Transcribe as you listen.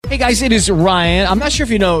Hey guys, it is Ryan. I'm not sure if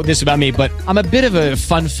you know this about me, but I'm a bit of a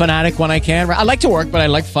fun fanatic when I can. I like to work, but I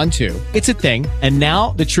like fun too. It's a thing. And now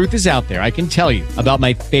the truth is out there. I can tell you about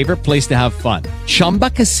my favorite place to have fun. Chumba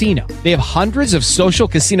Casino. They have hundreds of social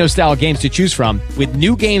casino style games to choose from with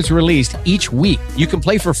new games released each week. You can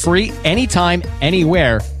play for free anytime,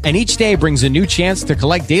 anywhere. And each day brings a new chance to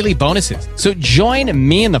collect daily bonuses. So join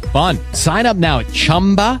me in the fun. Sign up now at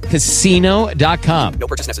ChumbaCasino.com. No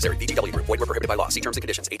purchase necessary. VGW Group. Void where prohibited by law. See terms and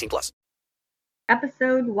conditions. 18+.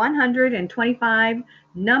 Episode 125,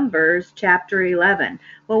 Numbers, Chapter 11.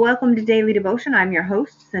 Well, welcome to Daily Devotion. I'm your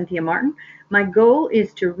host, Cynthia Martin. My goal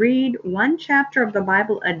is to read one chapter of the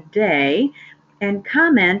Bible a day and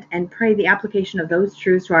comment and pray the application of those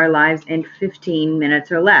truths to our lives in 15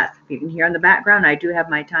 minutes or less. If you can hear in the background, I do have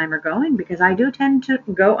my timer going because I do tend to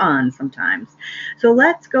go on sometimes. So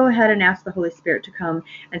let's go ahead and ask the Holy Spirit to come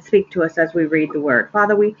and speak to us as we read the Word.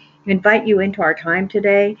 Father, we invite you into our time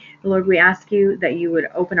today. Lord, we ask you that you would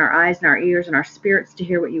open our eyes and our ears and our spirits to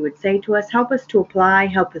hear what you would say to us. Help us to apply.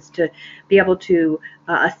 Help us to be able to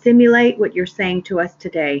assimilate what you're saying to us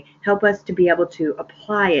today. Help us to be able to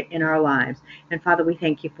apply it in our lives. And Father, we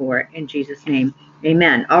thank you for it. In Jesus' name,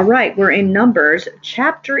 amen. All right, we're in Numbers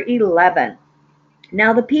chapter 11.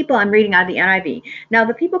 Now the people, I'm reading out of the NIV. Now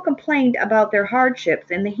the people complained about their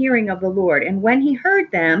hardships in the hearing of the Lord, and when he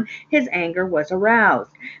heard them, his anger was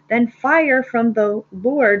aroused. Then fire from the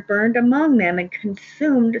Lord burned among them and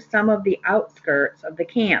consumed some of the outskirts of the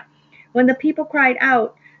camp. When the people cried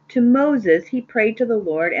out to Moses, he prayed to the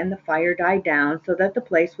Lord, and the fire died down, so that the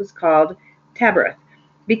place was called Taberah,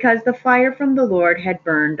 because the fire from the Lord had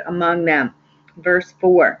burned among them. Verse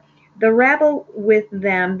 4. The rabble with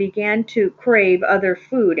them began to crave other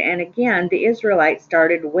food, and again the Israelites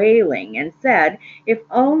started wailing and said, "If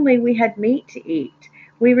only we had meat to eat.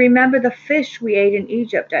 We remember the fish we ate in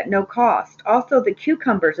Egypt at no cost, also the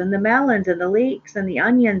cucumbers and the melons and the leeks and the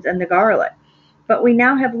onions and the garlic. But we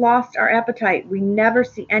now have lost our appetite. We never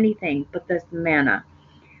see anything but this manna."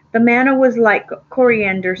 The manna was like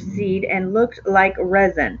coriander seed and looked like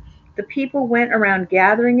resin. The people went around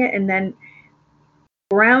gathering it and then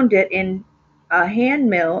ground it in a hand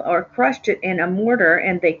mill or crushed it in a mortar,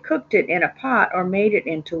 and they cooked it in a pot or made it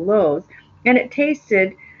into loaves, and it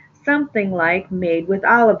tasted something like made with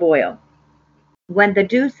olive oil. When the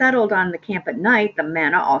dew settled on the camp at night, the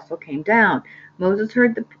manna also came down. Moses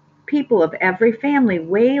heard the people of every family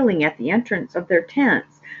wailing at the entrance of their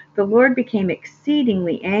tents. The Lord became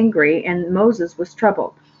exceedingly angry, and Moses was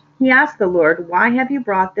troubled. He asked the Lord, "Why have you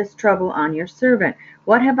brought this trouble on your servant?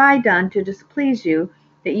 What have I done to displease you,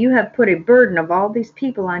 that you have put a burden of all these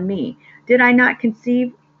people on me? Did I not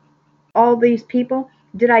conceive all these people?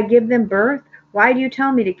 Did I give them birth? Why do you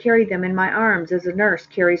tell me to carry them in my arms as a nurse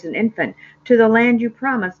carries an infant to the land you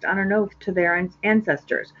promised on an oath to their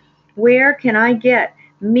ancestors? Where can I get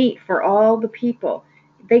meat for all the people?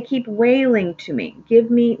 They keep wailing to me,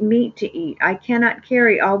 'Give me meat to eat.' I cannot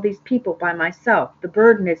carry all these people by myself. The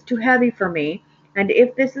burden is too heavy for me, and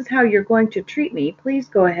if this is how you're going to treat me, please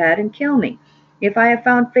go ahead and kill me. If I have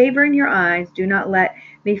found favor in your eyes, do not let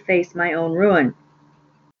me face my own ruin."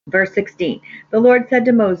 Verse 16. The Lord said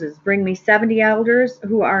to Moses, "Bring me 70 elders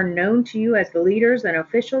who are known to you as the leaders and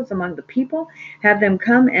officials among the people. Have them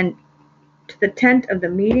come and to the tent of the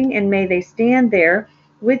meeting, and may they stand there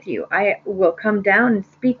with you. I will come down and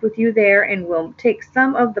speak with you there, and will take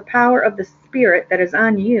some of the power of the Spirit that is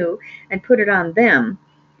on you and put it on them.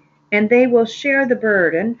 And they will share the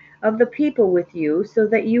burden of the people with you, so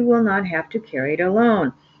that you will not have to carry it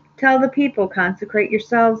alone. Tell the people, consecrate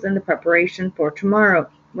yourselves in the preparation for tomorrow,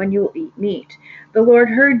 when you will eat meat. The Lord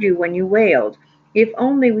heard you when you wailed, 'If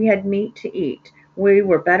only we had meat to eat. We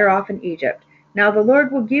were better off in Egypt.' Now the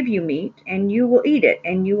Lord will give you meat, and you will eat it,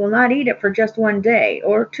 and you will not eat it for just 1 day,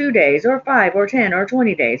 or 2 days, or 5, or 10, or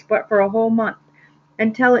 20 days, but for a whole month,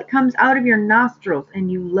 until it comes out of your nostrils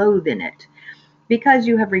and you loathe in it. Because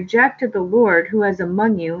you have rejected the Lord who is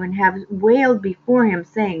among you, and have wailed before him,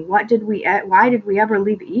 saying, why did we ever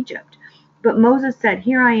leave Egypt?' But Moses said,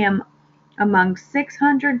 'Here I am among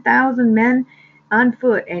 600,000 men on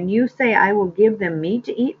foot, and you say I will give them meat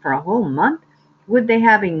to eat for a whole month? Would they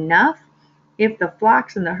have enough if the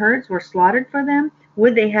flocks and the herds were slaughtered for them?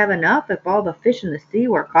 Would they have enough if all the fish in the sea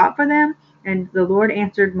were caught for them?' And the Lord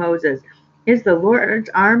answered Moses, 'Is the Lord's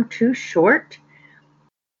arm too short?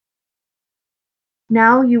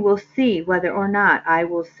 Now you will see whether or not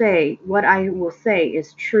what I will say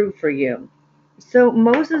is true for you.' So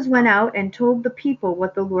Moses went out and told the people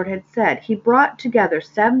what the Lord had said. He brought together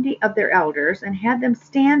 70 of their elders and had them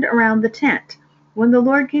stand around the tent, when the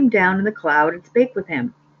Lord came down in the cloud and spake with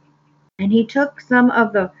him. And he took some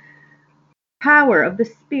of the power of the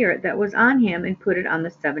Spirit that was on him and put it on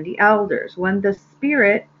the 70 elders. When the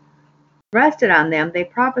Spirit rested on them, they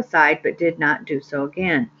prophesied, but did not do so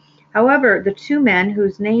again. However, the two men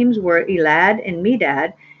whose names were Elad and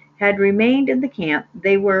Medad had remained in the camp.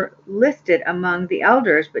 They were listed among the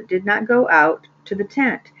elders, but did not go out to the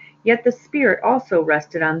tent. Yet the Spirit also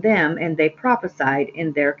rested on them, and they prophesied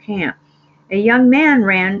in their camp. A young man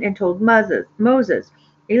ran and told Moses,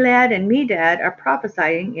 Elad and Medad are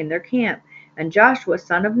prophesying in their camp. And Joshua,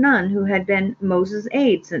 son of Nun, who had been Moses'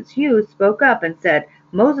 aide since youth, spoke up and said,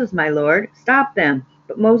 Moses, my lord, stop them.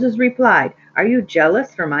 But Moses replied, Are you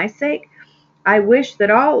jealous for my sake? I wish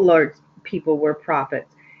that all Lord's people were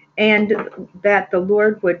prophets, and that the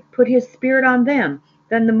Lord would put his spirit on them.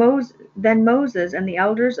 Then Moses and the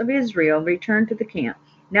elders of Israel returned to the camp.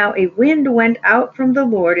 Now a wind went out from the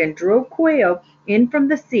Lord and drove quail in from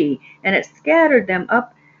the sea, and it scattered them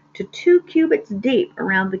up to 2 cubits deep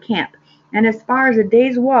around the camp, and as far as a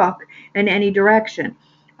day's walk in any direction.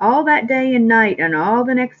 All that day and night and all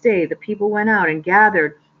the next day the people went out and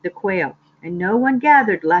gathered the quail, and no one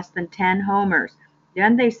gathered less than 10 homers.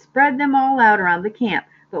 Then they spread them all out around the camp.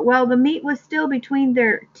 But while the meat was still between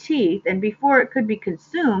their teeth, and before it could be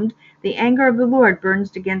consumed, the anger of the Lord burned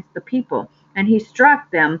against the people, and he struck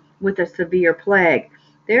them with a severe plague.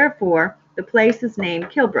 Therefore the place is named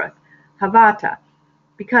Kilbreth Havata,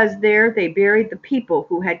 because there they buried the people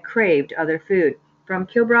who had craved other food. From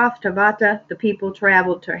Kilbroth to Havata, the people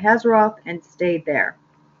traveled to Hazeroth and stayed there.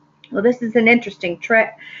 Well, this is an interesting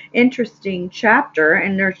chapter,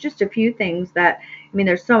 and there's just a few things that,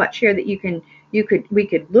 there's so much here that we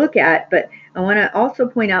could look at, but I want to also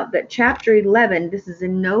point out that chapter 11, this is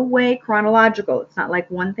in no way chronological. It's not like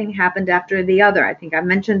one thing happened after the other. I think I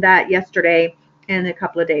mentioned that yesterday and a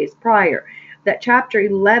couple of days prior. That chapter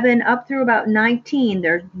 11 up through about 19,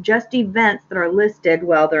 they're just events that are listed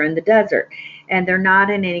while they're in the desert, and they're not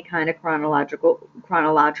in any kind of chronological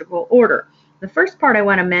order. The first part I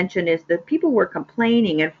want to mention is that people were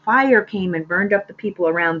complaining, and fire came and burned up the people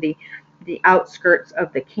around the outskirts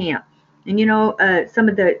of the camp. And some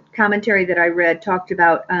of the commentary that I read talked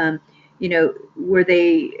about,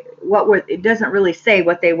 it doesn't really say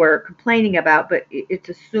what they were complaining about, but it's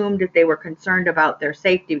assumed that they were concerned about their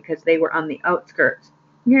safety because they were on the outskirts.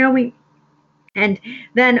 And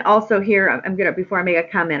then also here, before I make a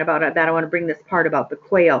comment about that, I want to bring this part about the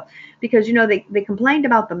quail, because they complained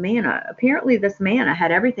about the manna. Apparently this manna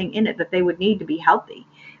had everything in it that they would need to be healthy,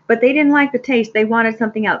 but they didn't like the taste. They wanted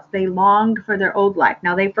something else. They longed for their old life.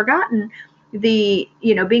 Now they've forgotten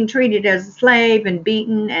being treated as a slave and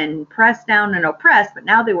beaten and pressed down and oppressed, but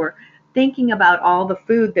now they were thinking about all the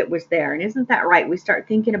food that was there. And isn't that right? We start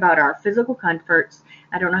thinking about our physical comforts.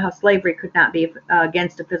 I don't know how slavery could not be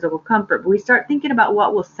against a physical comfort, but we start thinking about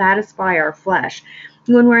what will satisfy our flesh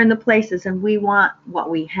when we're in the places and we want what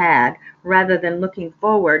we had rather than looking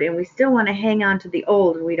forward, and we still want to hang on to the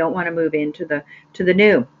old and we don't want to move into the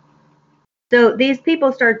new. So these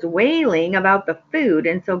people starts wailing about the food,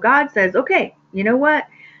 and so God says, okay, you know what?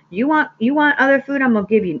 You want other food? I'm gonna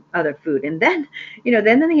give you other food. And then,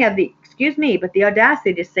 then they have the, excuse me, but the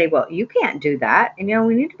audacity to say, well, you can't do that. And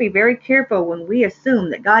we need to be very careful when we assume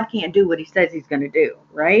that God can't do what he says he's going to do,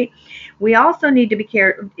 right? We also need to be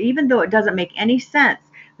careful, even though it doesn't make any sense.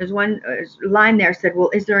 There's one line there said, well,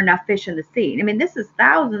 is there enough fish in the sea? This is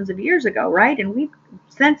thousands of years ago, right? And we've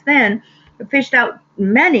since then fished out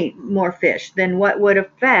many more fish than what would have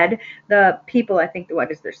fed the people. I think,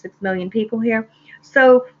 what is there, 6 million people here?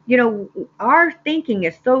 So, our thinking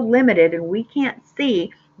is so limited, and we can't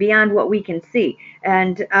see beyond what we can see.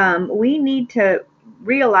 And we need to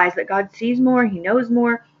realize that God sees more, he knows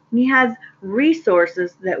more, he has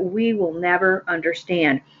resources that we will never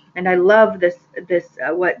understand. And I love this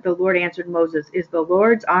what the Lord answered Moses, is the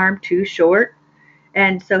Lord's arm too short?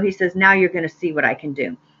 And so he says, now you're going to see what I can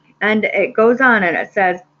do. And it goes on and it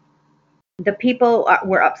says, the people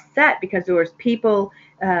were upset because there was people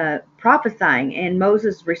prophesying, and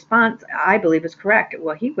Moses' response, I believe, is correct.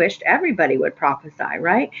 Well, he wished everybody would prophesy,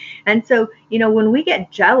 right? And so, when we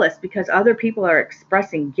get jealous because other people are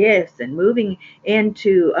expressing gifts and moving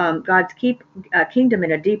into God's kingdom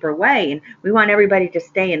in a deeper way, and we want everybody to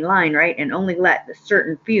stay in line, right, and only let a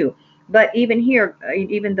certain few. But even here,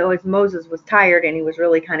 even though as Moses was tired and he was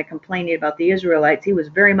really kind of complaining about the Israelites, he was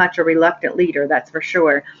very much a reluctant leader, that's for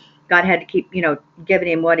sure. God had to keep, giving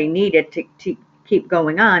him what he needed to keep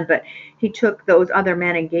going on, but he took those other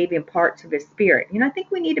men and gave him parts of his spirit. I think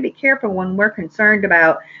we need to be careful when we're concerned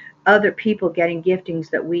about other people getting giftings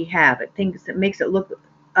that we have. It makes it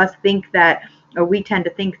us think that, or we tend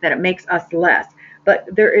to think that it makes us less. But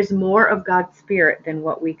there is more of God's spirit than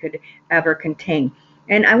what we could ever contain.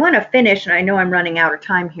 And I want to finish, and I know I'm running out of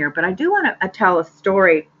time here, but I do want to tell a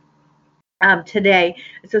story today.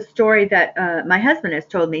 It's a story that my husband has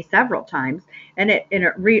told me several times, and it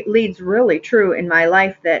leads really true in my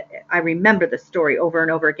life, that I remember the story over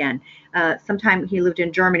and over again. Sometime he lived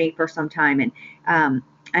in Germany for some time,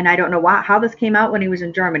 and I don't know how this came out when he was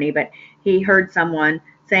in Germany, but he heard someone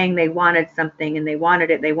saying they wanted something, and they wanted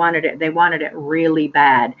it really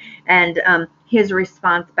bad. And his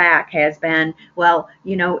response back has been, well,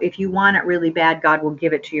 if you want it really bad, God will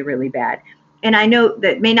give it to you really bad. And I know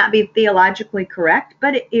that may not be theologically correct,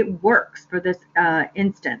 but it works for this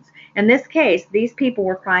instance. In this case, these people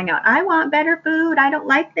were crying out, I want better food. I don't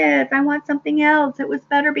like this. I want something else. It was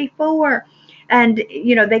better before. And,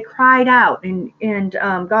 they cried out, and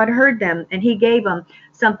God heard them, and he gave them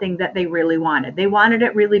something that they really wanted. They wanted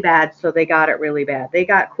it really bad, so they got it really bad. They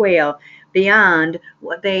got quail beyond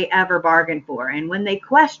what they ever bargained for. And when they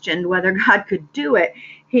questioned whether God could do it,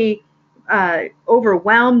 he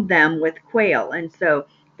overwhelmed them with quail. And so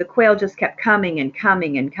the quail just kept coming and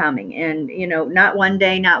coming and coming. And, not one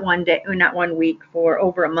day, not 1 week, for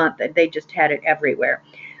over a month, that they just had it everywhere.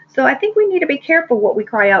 So I think we need to be careful what we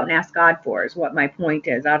cry out and ask God for, is what my point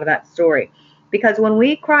is out of that story. Because when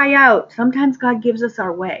we cry out, sometimes God gives us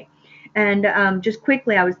our way. And just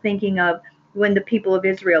quickly, I was thinking of when the people of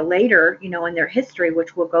Israel later, in their history,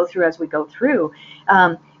 which we'll go through as we go through,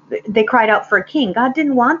 they cried out for a king. God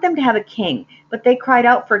didn't want them to have a king, but they cried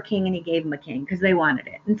out for a king, and he gave them a king because they wanted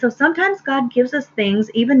it. And so sometimes God gives us things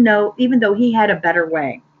even though he had a better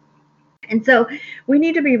way. And so we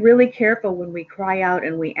need to be really careful when we cry out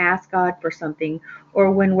and we ask God for something, or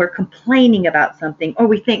when we're complaining about something, or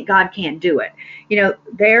we think God can't do it.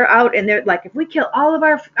 They're out and they're like, if we kill all of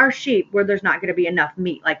our sheep, where there's not going to be enough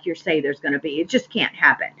meat like you say there's going to be, it just can't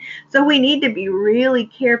happen. So we need to be really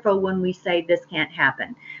careful when we say this can't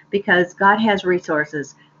happen, because God has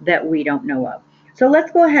resources that we don't know of. So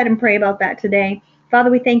let's go ahead and pray about that today. Father,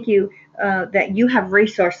 we thank you that you have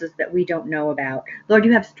resources that we don't know about. Lord,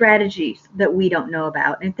 you have strategies that we don't know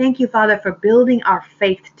about. And thank you, Father, for building our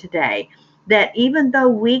faith today, that even though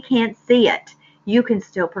we can't see it, you can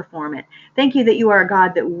still perform it. Thank you that you are a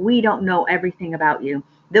God that we don't know everything about you,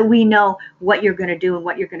 that we know what you're going to do and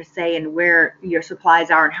what you're going to say and where your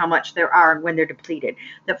supplies are and how much there are and when they're depleted.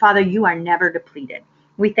 That, Father, you are never depleted.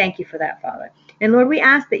 We thank you for that, Father. And Lord, we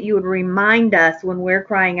ask that you would remind us when we're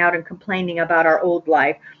crying out and complaining about our old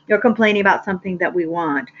life, or complaining about something that we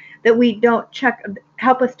want, that we don't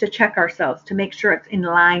help us to check ourselves to make sure it's in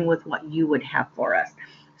line with what you would have for us,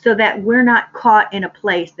 so that we're not caught in a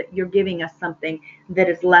place that you're giving us something that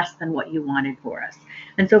is less than what you wanted for us.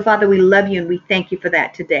 And so, Father, we love you and we thank you for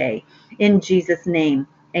that today. In Jesus' name,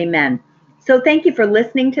 amen. So thank you for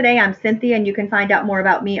listening today. I'm Cynthia, and you can find out more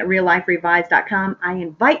about me at realliferevised.com. I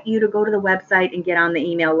invite you to go to the website and get on the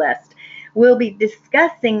email list. We'll be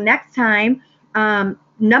discussing next time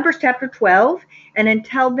Numbers chapter 12. And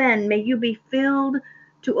until then, may you be filled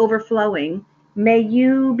to overflowing. May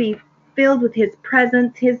you be filled with his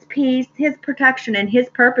presence, his peace, his protection, and his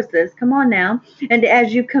purposes. Come on now. And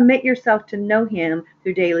as you commit yourself to know him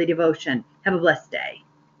through daily devotion, have a blessed day.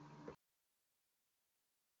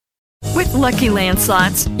 With Lucky Land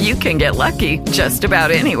Slots, you can get lucky just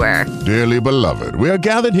about anywhere. Dearly beloved, we are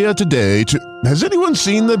gathered here today to... Has anyone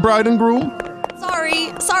seen the bride and groom?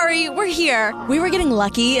 Sorry, we're here. We were getting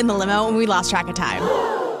lucky in the limo and we lost track of time.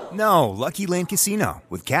 No, Lucky Land Casino,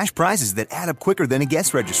 with cash prizes that add up quicker than a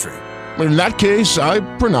guest registry. In that case, I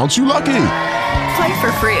pronounce you lucky. Play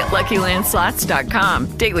for free at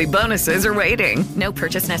LuckyLandSlots.com. Daily bonuses are waiting. No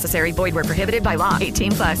purchase necessary. Void where prohibited by law.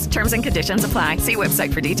 18+. Terms and conditions apply. See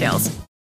website for details.